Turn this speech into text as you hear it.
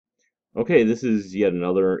Okay, this is yet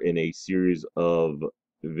another in a series of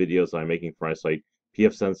videos I'm making for my site,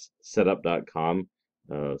 pfSenseSetup.com,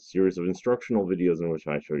 a series of instructional videos in which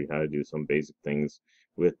I show you how to do some basic things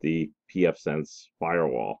with the pfSense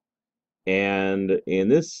firewall. And in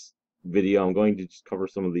this video, I'm going to just cover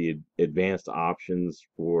some of the advanced options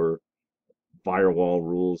for firewall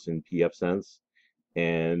rules in pfSense.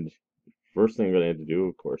 And first thing I'm going to have to do,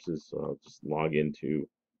 of course, is just log into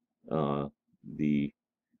uh, the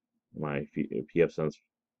my pfSense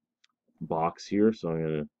box here. So I'm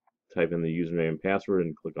going to type in the username and password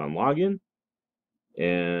and click on login.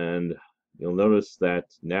 And you'll notice that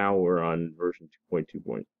now we're on version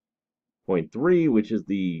 2.2.3, which is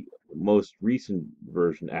the most recent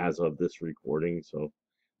version as of this recording. So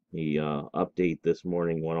the update this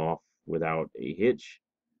morning went off without a hitch.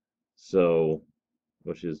 So,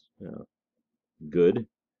 which is good.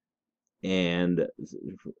 And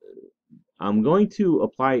I'm going to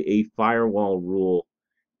apply a firewall rule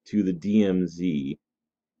to the DMZ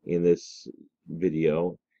in this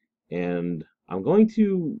video, and I'm going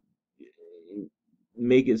to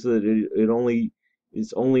make it so that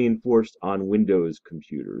it's only enforced on Windows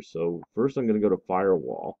computers. So first I'm going to go to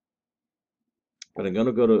Firewall, and I'm going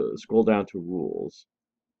to scroll down to Rules,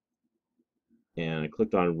 and I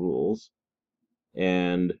clicked on Rules,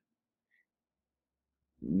 and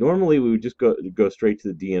normally we would just go straight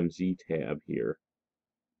to the DMZ tab here,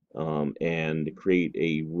 and create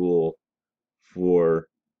a rule for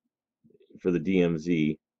the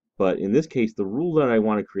DMZ. But in this case, the rule that I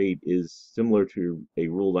want to create is similar to a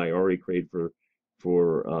rule that I already created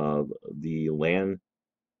for the LAN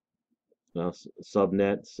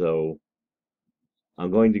subnet. So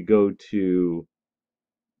I'm going to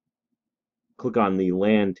click on the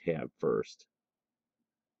LAN tab first.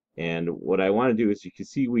 And what I want to do is, you can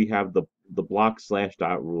see we have the block slash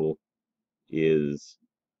dot rule is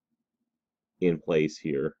in place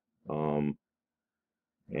here, and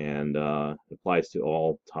applies to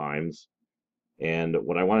all times. And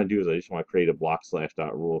what I want to do is I just want to create a block slash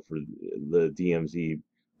dot rule for the DMZ,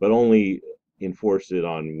 but only enforce it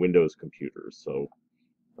on Windows computers. So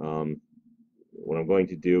what I'm going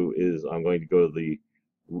to do is I'm going to go to the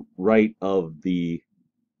right of the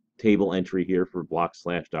table entry here for block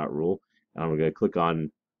slash dot rule. And I'm going to click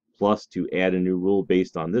on plus to add a new rule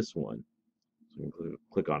based on this one. So I'm going to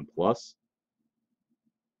click on plus,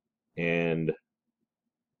 and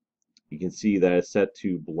you can see that it's set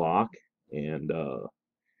to block. And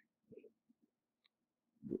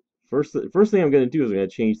first thing I'm going to do is I'm going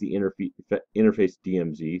to change the interface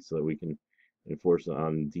DMZ so that we can enforce it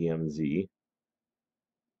on DMZ.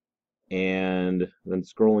 And then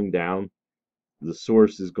scrolling down, the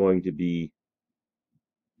source is going to be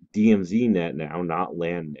DMZ net now, not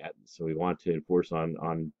LAN net. So we want to enforce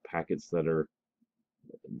on packets that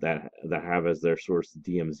have as their source the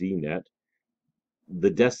DMZ net. The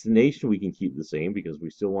destination we can keep the same because we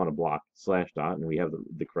still want to block slash dot, and we have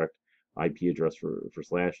the correct IP address for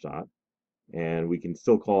slash dot. And we can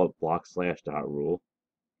still call it block slash dot rule.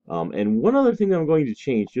 And one other thing that I'm going to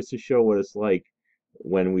change, just to show what it's like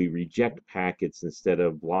when we reject packets instead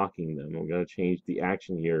of blocking them, I'm going to change the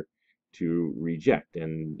action here to reject.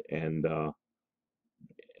 And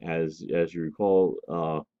as you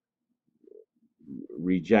recall,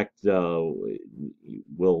 reject will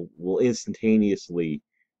instantaneously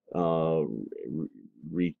uh,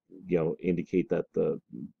 indicate that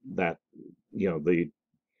that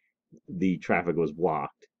the traffic was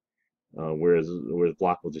blocked, whereas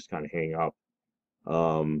block will just kind of hang up.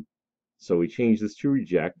 Um, so we change this to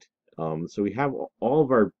reject. So we have all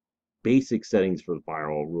of our basic settings for the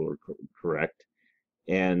firewall rule are correct,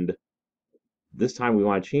 and this time we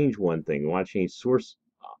want to change one thing. We want to change source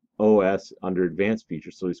OS under advanced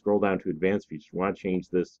features. So we scroll down to advanced features. We want to change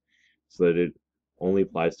this so that it only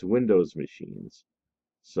applies to Windows machines.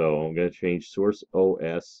 So I'm going to change source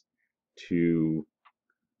OS to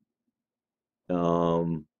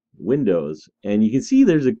Windows. And you can see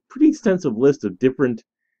there's a pretty extensive list of different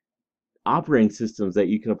operating systems that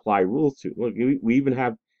you can apply rules to. Look, we even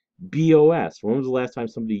have BOS. When was the last time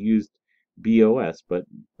somebody used BOS? But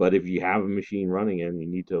if you have a machine running and you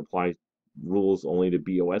need to apply rules only to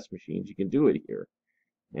BOS machines, you can do it here.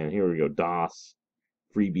 And here we go: DOS,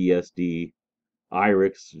 FreeBSD,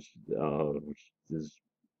 IRIX, which is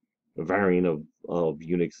a variant of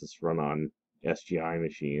Unix that's run on SGI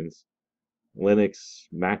machines, Linux,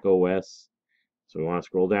 Mac OS. So we want to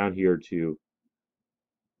scroll down here to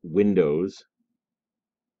Windows.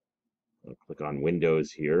 I'll click on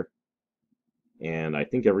Windows here. And I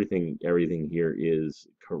think everything here is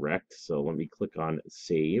correct. So let me click on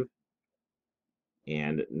Save.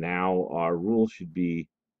 And now our rule should be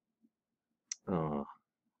uh,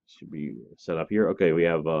 should be set up here. Okay, we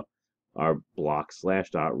have our block slash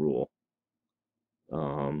dot rule.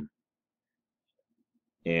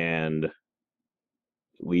 And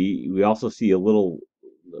we also see a little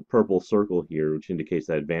purple circle here, which indicates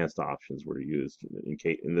that advanced options were used.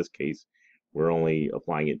 In this case, we're only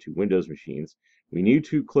applying it to Windows machines. We need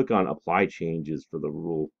to click on Apply Changes for the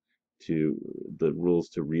rules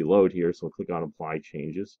to reload here. So click on Apply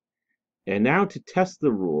Changes. And now to test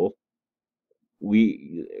the rule,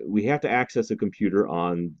 we have to access a computer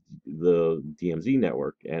on the DMZ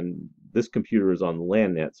network, and this computer is on the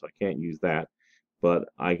LAN net, so I can't use that. But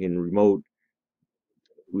I can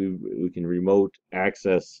we can remote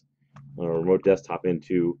access or remote desktop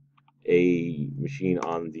into a machine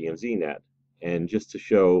on the DMZ net. And just to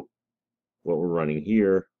show what we're running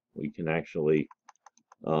here, we can actually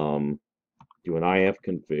do an IF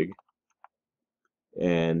config.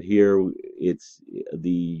 And here it's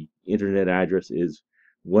the internet address is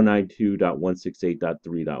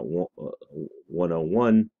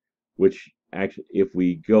 192.168.3.101, which actually, if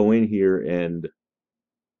we go in here and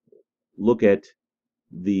look at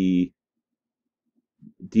the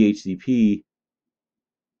DHCP,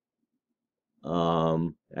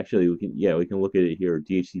 actually we can look at it here.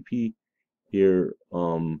 DHCP here.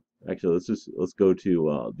 Actually, let's go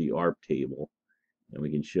to the ARP table, and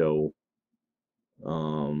we can show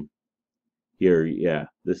here. Yeah,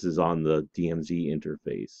 this is on the DMZ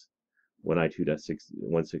interface,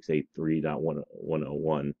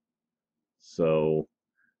 192.168.3.101. So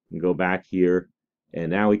we can go back here,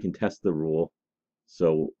 and now we can test the rule.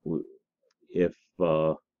 So if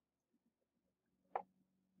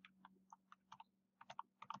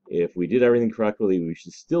we did everything correctly, we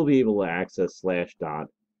should still be able to access slash dot,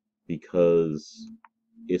 because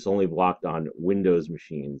it's only blocked on Windows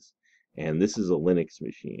machines, and this is a Linux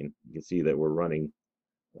machine. You can see that we're running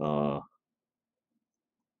we're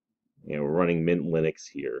running Mint Linux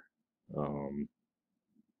here.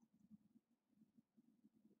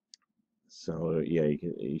 So yeah,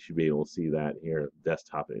 you should be able to see that here.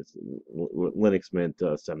 Desktop is Linux Mint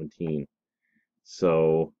 17.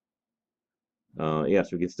 So yeah, so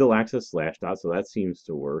we can still access slash dot, so that seems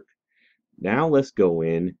to work. Now let's go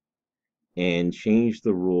in and change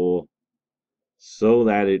the rule so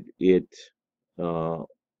that it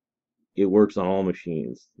works on all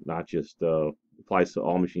machines, not just applies to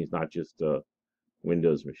all machines, not just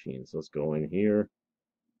Windows machines. Let's go in here.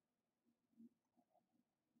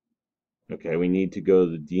 Okay, we need to go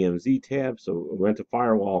to the DMZ tab. So we went to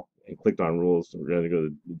Firewall and clicked on Rules. So we're going to go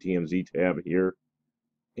to the DMZ tab here,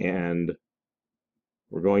 and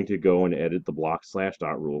we're going to go and edit the block slash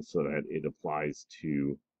dot rule so that it applies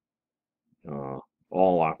to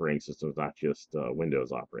all operating systems, not just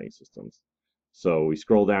Windows operating systems. So we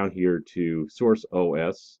scroll down here to Source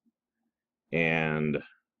OS, and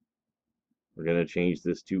we're going to change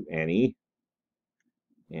this to any.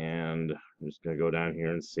 And I'm just going to go down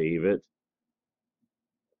here and save it.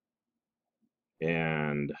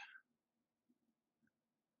 And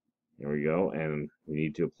there we go. And we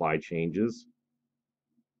need to apply changes.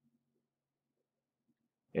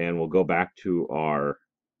 And we'll go back to our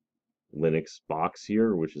Linux box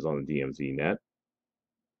here, which is on the DMZ net.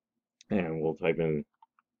 And we'll type in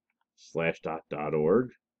 /dot.org.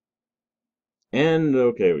 And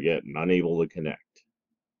okay, we get unable to connect.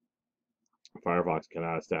 Firefox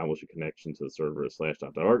cannot establish a connection to the server at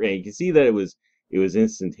 /dot.org. And you can see that it was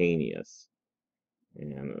instantaneous.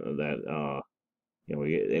 And that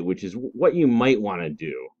which is what you might want to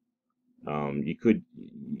do. You could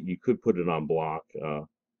put it on block,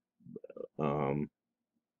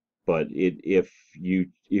 but if you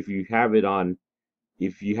have it on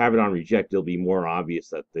reject, it'll be more obvious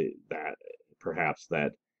that perhaps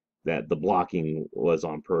the blocking was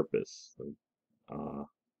on purpose.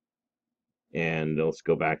 And let's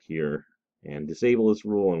go back here and disable this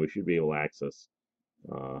rule, and we should be able to access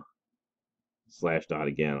 /dot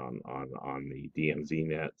again on the DMZ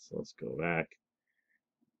net. So let's go back,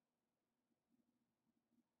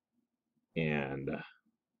 and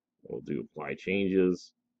we'll do apply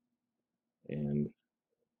changes and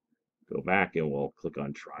go back, and we'll click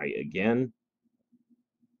on try again,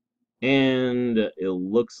 and it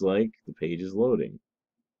looks like the page is loading.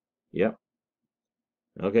 Yep.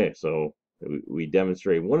 Okay, so we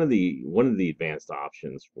demonstrate one of the advanced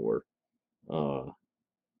options for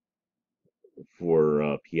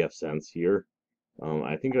pfSense here.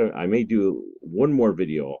 I think I may do one more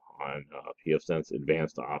video on pfSense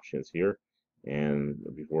advanced options here, and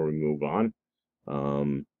before we move on.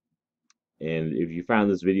 And if you found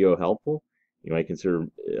this video helpful, you might consider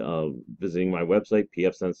visiting my website,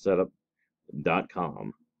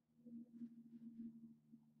 pfSensesetup.com.